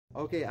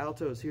Okay,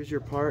 altos, here's your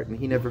part, and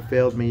he never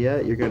failed me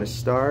yet. You're going to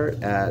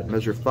start at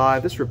measure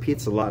 5. This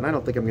repeats a lot, and I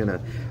don't think I'm going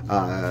to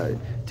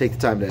take the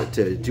time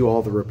to do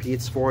all the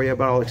repeats for you,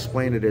 but I'll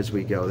explain it as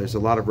we go. There's a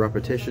lot of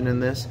repetition in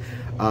this,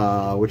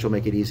 which will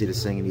make it easy to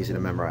sing and easy to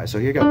memorize. So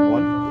here you go.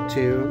 1,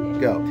 2,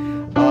 go.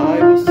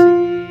 I will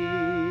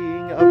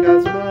sing of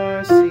God's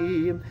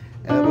mercy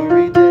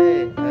every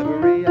day,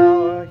 every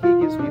hour.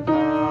 He gives me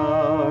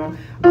power.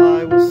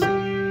 I will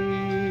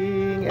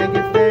sing and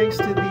give thanks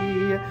to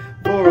Thee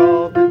for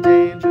all the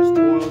dangers,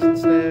 toils, and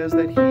snares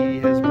that He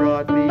has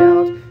brought me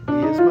out.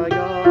 He is my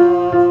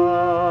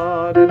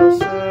God, and I'll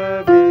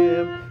serve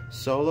Him.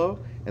 Solo,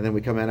 and then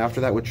we come in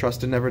after that with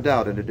trust and never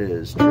doubt, and it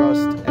is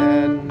trust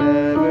and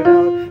never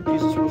doubt.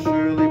 Jesus will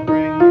surely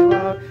bring you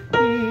out.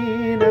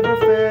 He never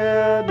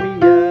failed me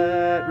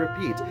yet.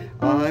 Repeat.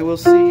 I will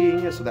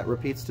sing. So that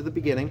repeats to the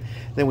beginning.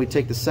 Then we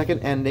take the second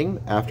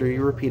ending after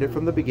you repeat it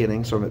from the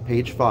beginning. So I'm at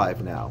page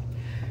 5 now.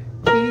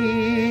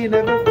 He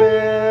never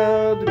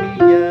failed me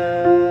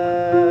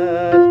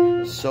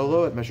yet.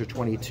 Solo at measure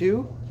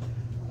 22.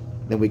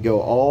 Then we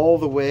go all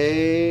the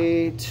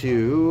way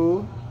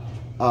to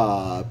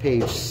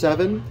page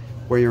 7,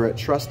 where you're at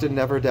trust and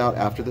never doubt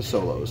after the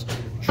solos.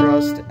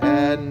 Trust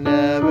and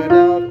never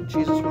doubt,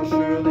 Jesus will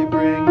surely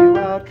bring you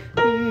out.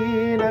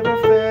 He never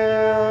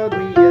failed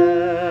me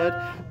yet.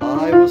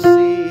 I will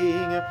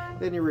sing.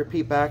 Then you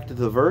repeat back to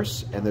the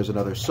verse, and there's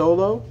another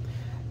solo.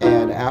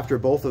 And after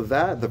both of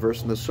that, the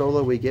verse and the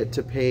solo, we get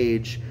to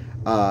page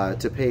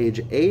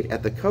 8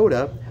 at the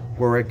coda,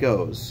 where it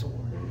goes.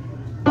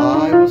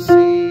 I will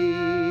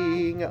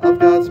sing of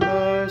God's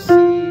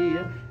mercy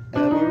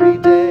every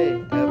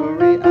day,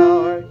 every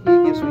hour.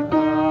 He gives me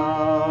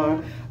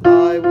power.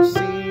 I will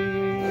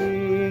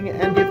sing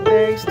and give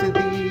thanks to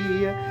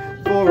Thee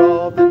for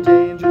all the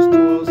dangers,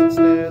 toils, and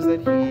snares that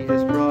He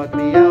has brought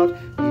me out.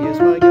 He is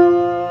my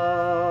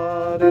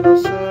God, and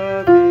I'll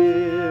serve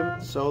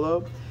Him.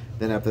 Solo.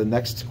 Then after the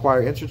next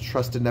choir entrance,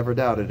 trust and never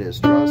doubt. It is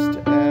trust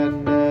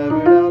and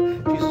never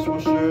doubt. Jesus will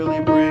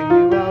surely bring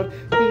you out.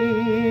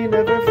 He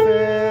never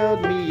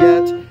failed me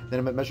yet. Then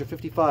I'm at measure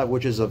 55,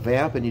 which is a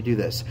vamp, and you do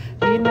this.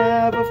 He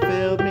never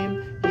failed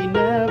me. He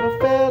never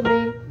failed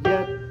me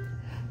yet.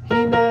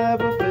 He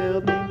never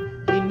failed me.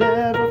 He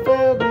never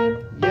failed me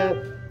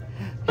yet.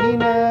 He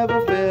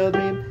never failed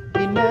me.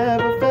 He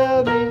never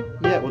failed me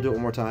yet. We'll do it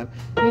one more time.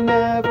 He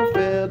never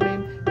failed